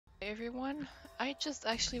everyone. I just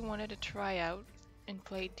actually wanted to try out and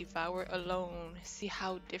play Devour Alone, see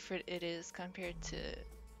how different it is compared to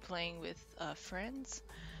playing with friends.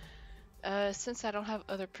 Since I don't have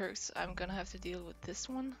other perks, I'm gonna have to deal with this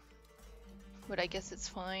one, but I guess it's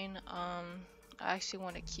fine. I actually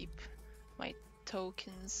want to keep my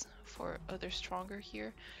tokens for other stronger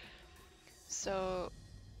here. So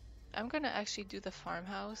I'm gonna actually do the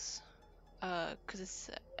farmhouse, cause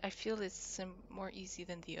I feel it's more easy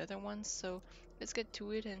than the other ones. So let's get to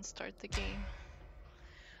it and start the game.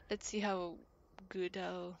 Let's see how good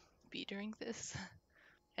I'll be during this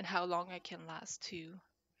and how long I can last too.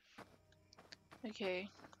 Okay,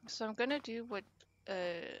 so I'm gonna do what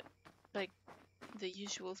like the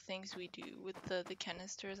usual things we do with the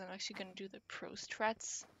canisters. I'm actually gonna do the pro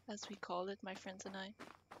strats, as we call it, my friends and I.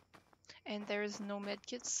 And there is no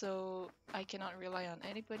medkit, so I cannot rely on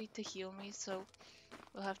anybody to heal me, so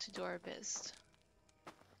we'll have to do our best.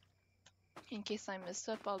 In case I mess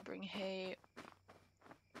up, I'll bring hay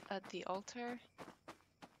at the altar.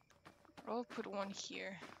 I'll put one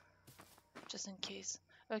here, just in case.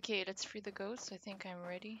 Okay, let's free the goats. I think I'm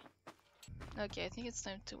ready. Okay, I think it's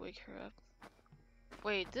time to wake her up.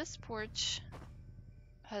 Wait, this porch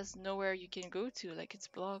has nowhere you can go to, like it's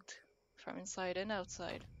blocked from inside and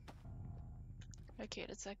outside. Okay,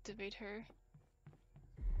 let's activate her.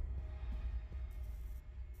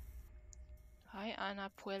 Hi,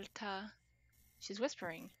 Ana Puerta. She's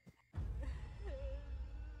whispering.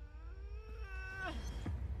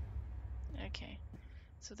 Okay,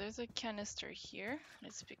 so there's a canister here.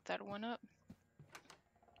 Let's pick that one up.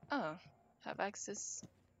 Oh, have access.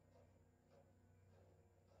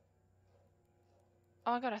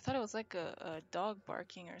 Oh my god, I thought it was like a dog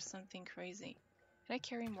barking or something crazy. Can I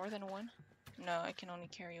carry more than one? No, I can only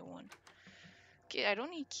carry one. Okay, I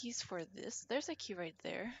don't need keys for this. There's a key right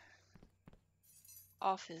there.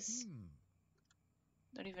 Office.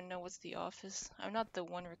 Don't even know what's the office. I'm not the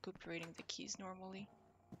one recuperating the keys normally.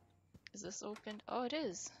 Is this opened? Oh, it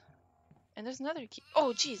is. And there's another key.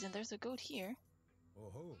 Oh, geez, and there's a goat here.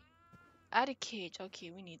 Oh. Add a cage.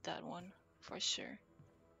 Okay, we need that one for sure.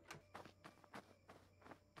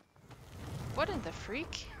 What in the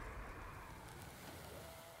freak?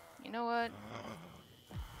 You know what?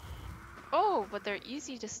 Oh, but they're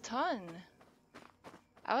easy to stun.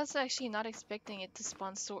 I was actually not expecting it to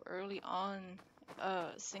spawn so early on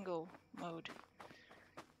single mode.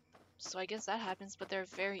 So I guess that happens, but they're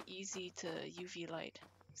very easy to UV light.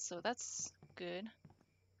 So that's good.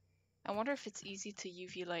 I wonder if it's easy to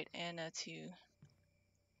UV light Anna too.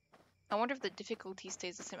 I wonder if the difficulty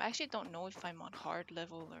stays the same. I actually don't know if I'm on hard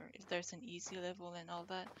level or if there's an easy level and all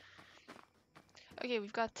that. Okay,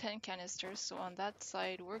 we've got 10 canisters, so on that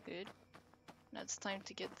side we're good. Now it's time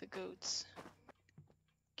to get the goats.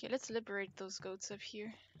 Okay, let's liberate those goats up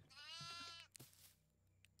here.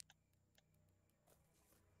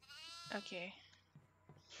 Okay.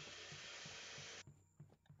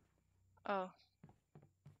 Oh.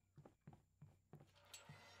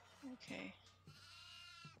 Okay.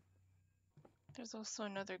 There's also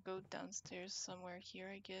another goat downstairs somewhere here,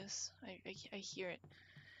 I guess. I hear it.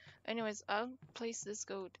 Anyways, I'll place this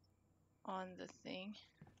goat on the thing.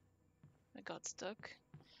 I got stuck.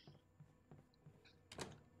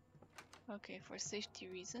 Okay, for safety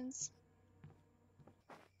reasons.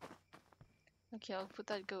 Okay, I'll put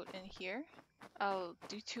that goat in here. I'll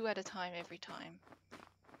do 2 at a time every time.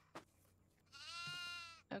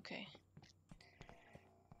 Okay.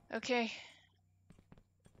 Okay.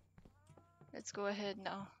 Let's go ahead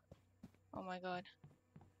now. Oh my god.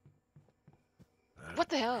 What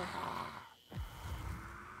the hell?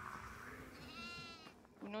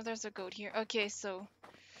 We know there's a goat here. Okay, so...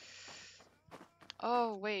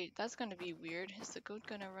 Oh, wait. That's gonna be weird. Is the goat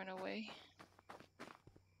gonna run away?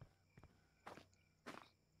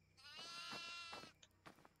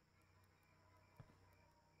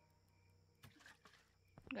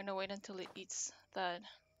 I'm gonna wait until it eats that.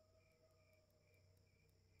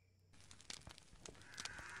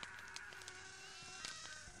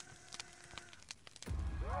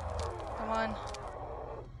 Come on.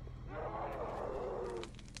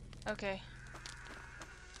 Okay.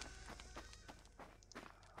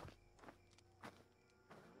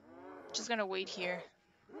 Just gonna wait here.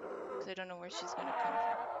 Because I don't know where she's gonna come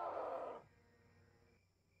from.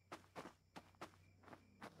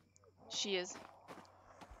 She is.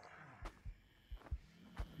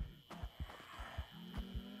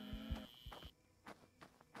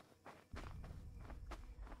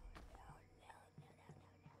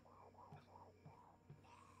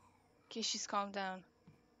 Okay, she's calmed down.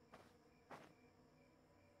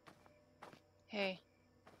 Hey.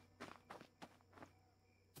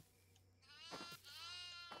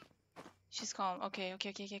 She's calm. Okay, okay,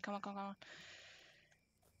 okay, okay. Come on, come on, come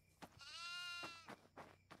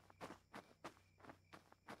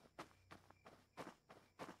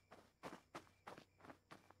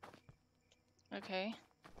on. Okay.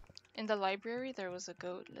 In the library, there was a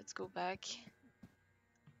goat. Let's go back.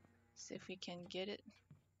 See if we can get it.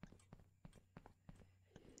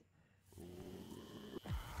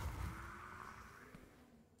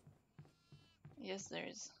 Yes,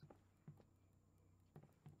 there's.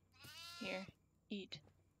 Here, eat.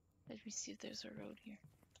 Let me see if there's a road here.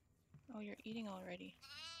 Oh, you're eating already.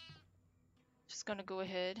 Just gonna go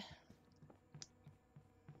ahead.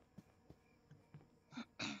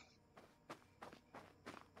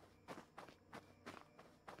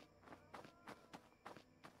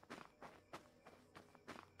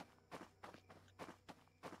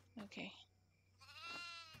 Okay.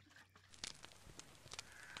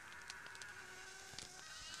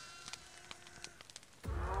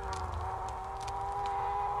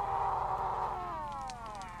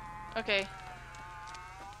 Okay.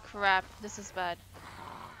 Crap, this is bad.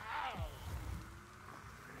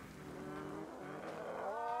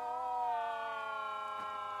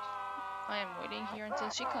 I am waiting here until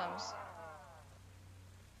she comes.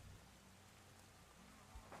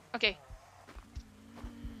 Okay.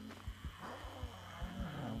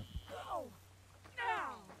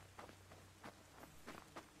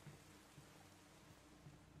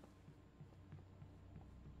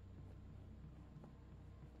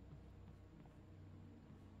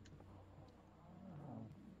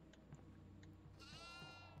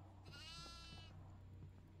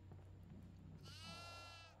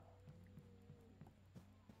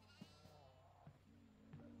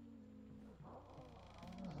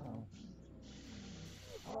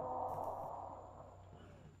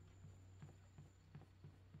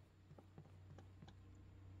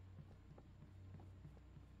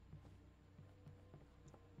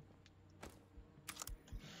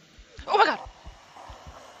 Oh my god!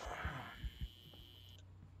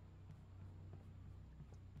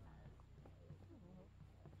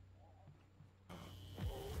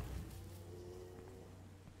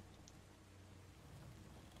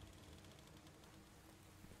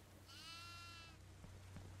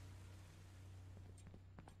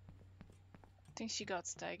 I think she got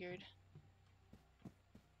staggered.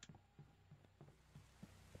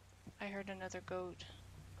 I heard another goat.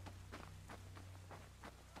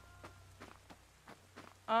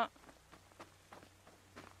 Uh.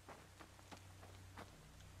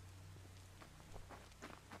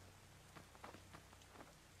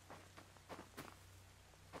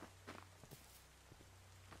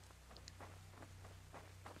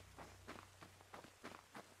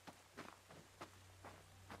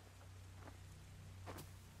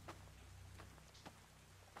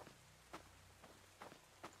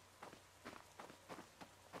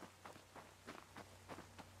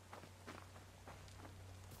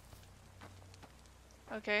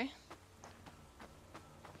 Okay.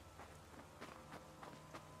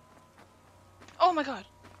 Oh my god!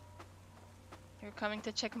 You're coming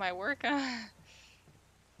to check my work?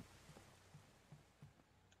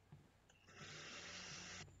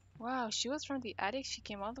 Wow, she was from the attic. She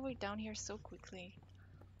came all the way down here so quickly.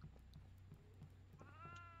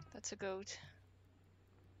 That's a goat.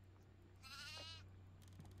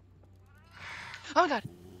 Oh my god!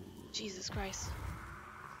 Jesus Christ.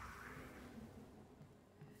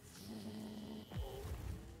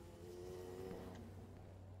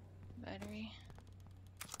 Battery.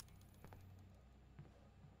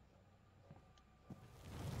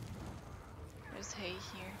 There's hay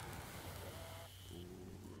here.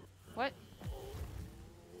 What?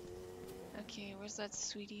 Okay, where's that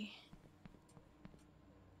sweetie?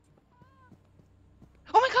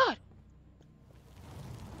 Oh my god!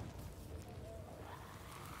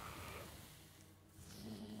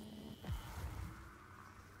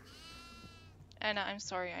 Anna, I'm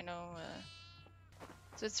sorry, I know.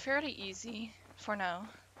 So it's fairly easy for now.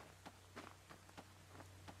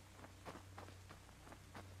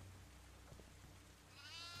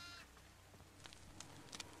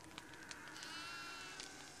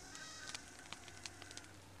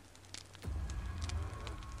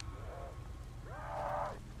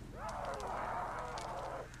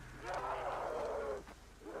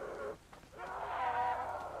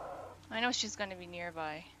 I know she's gonna be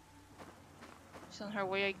nearby. She's on her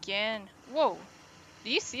way again. Whoa! Do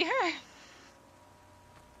you see her?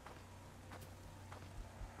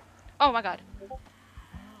 Oh my god.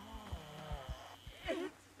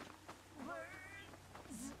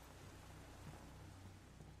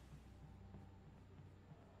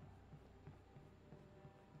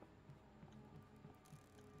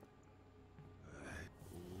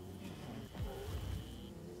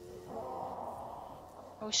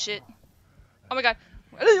 Oh shit. Oh my god.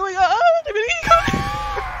 Oh my god.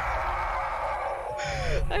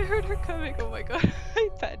 I heard her coming. Oh my god. I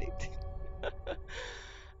panicked.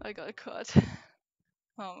 I got caught.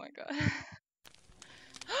 Oh my god.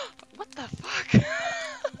 What the fuck?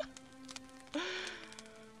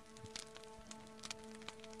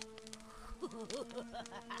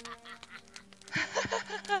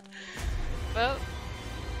 Well,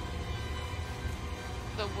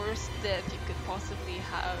 the worst death you could possibly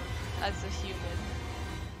have as a human.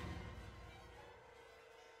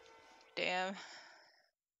 Damn.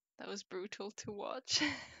 That was brutal to watch.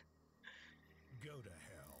 Go to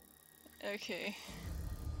hell. Okay.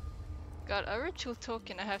 Got a ritual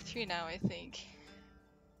token. I have 3 now, I think.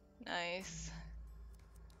 Nice.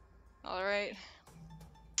 Alright.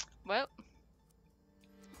 Well,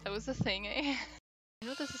 that was the thing, eh? I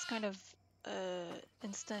know this is kind of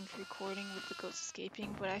instant recording with the ghosts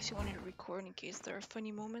escaping, but I actually wanted to record in case there are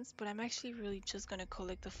funny moments, but I'm actually really just gonna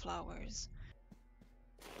collect the flowers.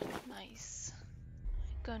 Nice.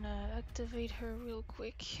 Gonna activate her real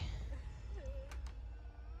quick.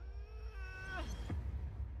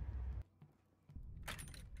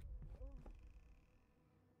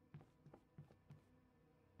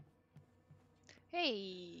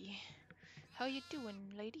 Hey! How you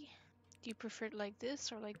doing, lady? Do you prefer it like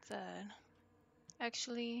this or like that?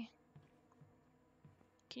 Actually,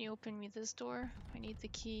 can you open me this door? I need the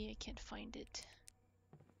key, I can't find it.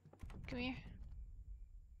 Come here.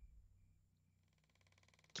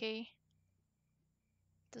 Okay.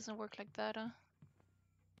 Doesn't work like that, huh?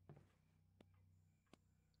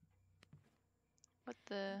 What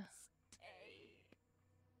the...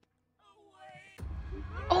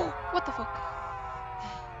 Oh! What the fuck?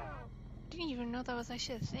 Didn't even know that was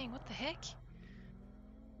actually a thing. What the heck?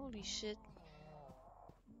 Holy shit.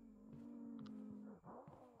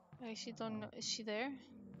 I actually don't know. Is she there?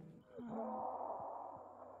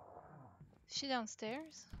 Is she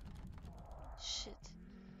downstairs? Shit.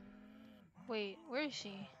 Wait, where is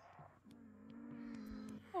she?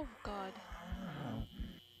 Oh god.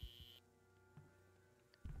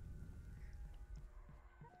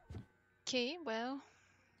 Okay, well,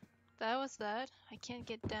 that was that. I can't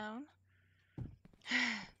get down.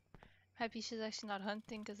 Happy she's actually not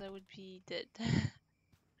hunting because I would be dead.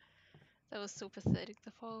 That was so pathetic,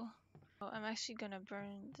 the fall. Oh, I'm actually gonna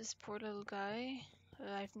burn this poor little guy.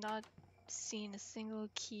 I've not seen a single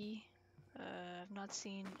key. I've not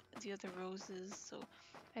seen the other roses, so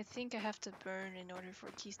I think I have to burn in order for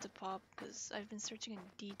keys to pop because I've been searching in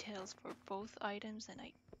details for both items and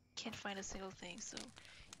I can't find a single thing, so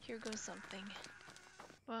here goes something.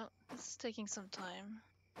 Well, this is taking some time.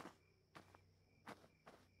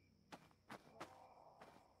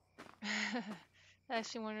 I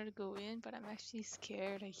actually wanted to go in, but I'm actually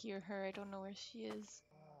scared. I hear her. I don't know where she is.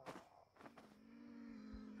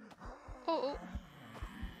 Oh, oh.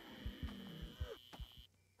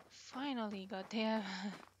 Finally, goddamn.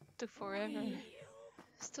 Took forever.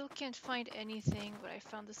 Still can't find anything, but I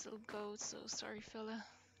found this little goat, so sorry, fella.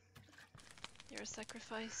 You're a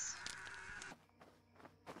sacrifice.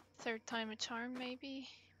 Third time a charm, maybe?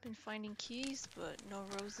 Been finding keys, but no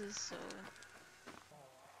roses, so...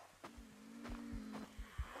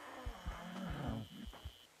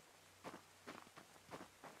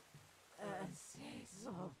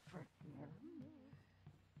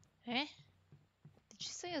 Eh? Did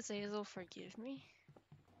you say Azazel forgive me?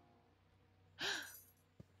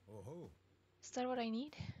 Oh-ho. Is that what I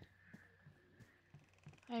need?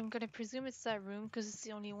 I'm gonna presume it's that room because it's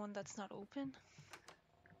the only one that's not open.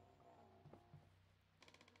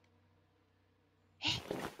 Hey!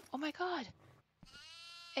 Oh my god!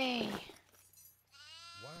 Hey!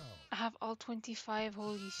 Wow. I have all 25,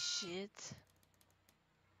 holy shit.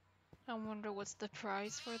 I wonder what's the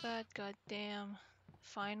prize for that, god damn.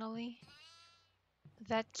 Finally.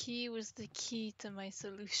 That key was the key to my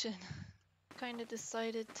solution. Kinda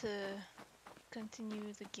decided to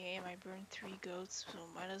continue the game. I burned 3 goats, so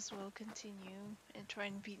might as well continue and try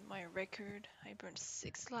and beat my record. I burned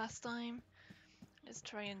 6 last time. Let's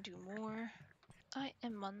try and do more. I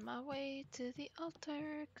am on my way to the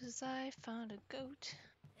altar cause I found a goat.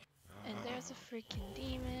 And there's a freaking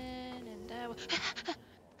demon and that was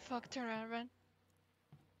fuck, turn around, run.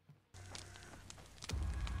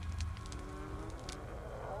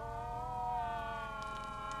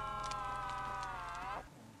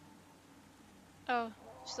 Oh,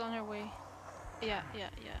 she's on her way. Yeah.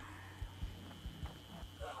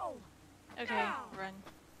 Okay, run.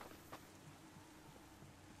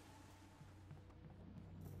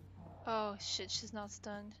 Oh shit, she's not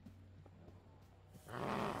stunned.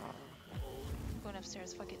 I'm going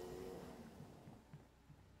upstairs, fuck it.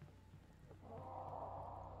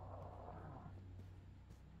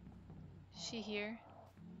 she here?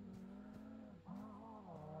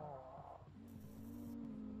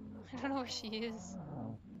 I don't know where she is.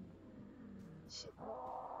 She...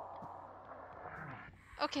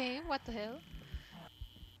 Okay, what the hell?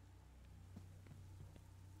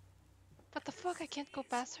 What the fuck? I can't go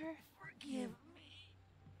past her? Forgive me.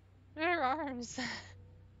 Her arms.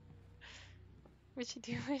 What'd she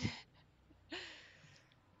do with it?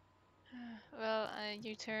 Well,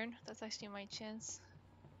 your turn. That's actually my chance.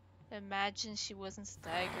 Imagine she wasn't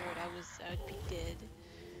staggered. I'd be dead.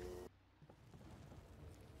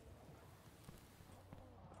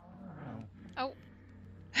 Oh.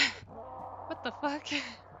 What the fuck?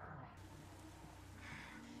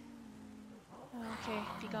 Okay,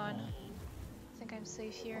 be gone. I think I'm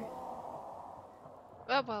safe here.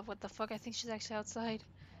 Oh, well, what the fuck? I think she's actually outside.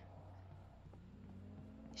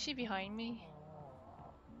 Is she behind me?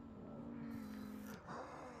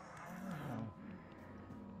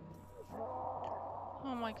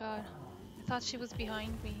 Oh my god. I thought she was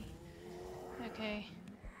behind me. Okay.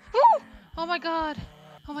 Woo! Oh my god!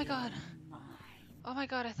 Oh my god! Oh my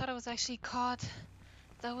god, I thought I was actually caught.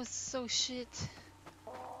 That was so shit.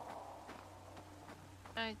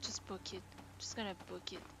 I just book it. Just gonna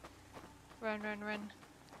book it. Run, run, run.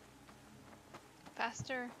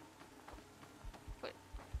 Faster. What?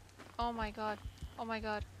 Oh my god. Oh my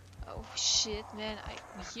god. Oh shit, man.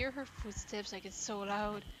 I hear her footsteps like it's so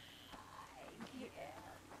loud.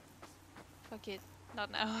 Fuck it.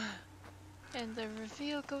 Not now. And the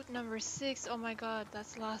reveal code number 6. Oh my god,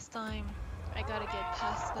 that's last time. I gotta get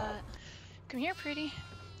past that. Come here, pretty.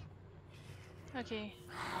 Okay.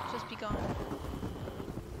 Just be gone.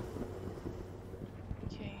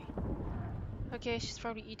 Okay. Okay, she's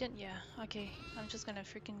probably eaten. Yeah, okay. I'm just gonna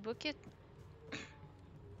freaking book it.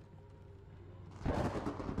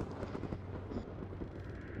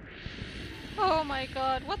 Oh my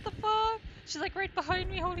god, what the fuck? She's like right behind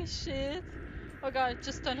me, holy shit. Oh god,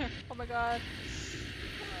 just stun her. Oh my god.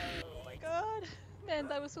 Oh my god. Man,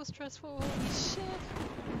 that was so stressful, holy shit.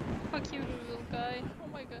 Fuck you, little guy. Oh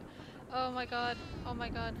my god. Oh my god. Oh my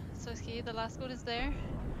god. So okay, the last code is there.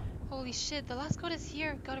 Holy shit, the last code is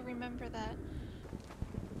here. Gotta remember that.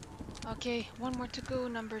 Okay, one more to go,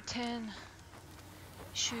 number 10.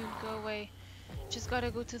 Shoo, go away. Just gotta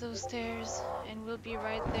go to those stairs and we'll be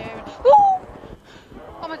right there. Woo!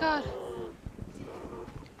 Oh my god.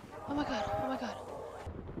 Oh my god. Oh my god.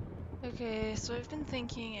 Okay, so I've been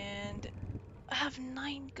thinking and I have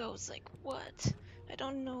 9 goats. Like, what? I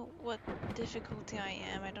don't know what difficulty I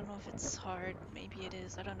am. I don't know if it's hard. Maybe it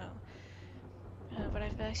is. I don't know. But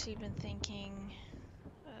I've actually been thinking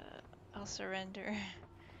I'll surrender.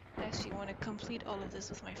 I actually want to complete all of this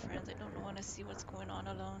with my friends. I don't want to see what's going on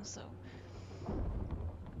alone, so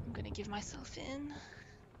I'm gonna give myself in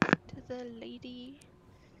to the lady.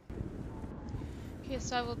 Okay,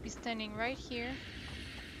 so I will be standing right here.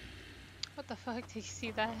 What the fuck? Did you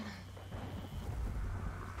see that?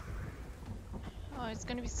 Oh, it's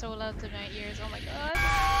gonna be so loud to my ears. Oh my god.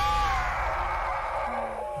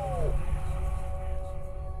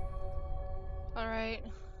 Alright.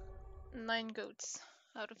 9 goats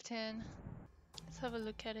out of 10. Let's have a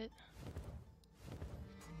look at it.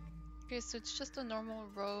 Okay, so it's just a normal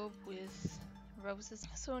robe with roses.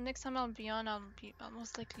 So next time I'll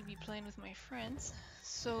most likely be playing with my friends.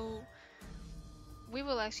 So we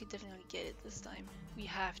will actually definitely get it this time. We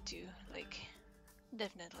have to, like,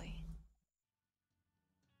 definitely.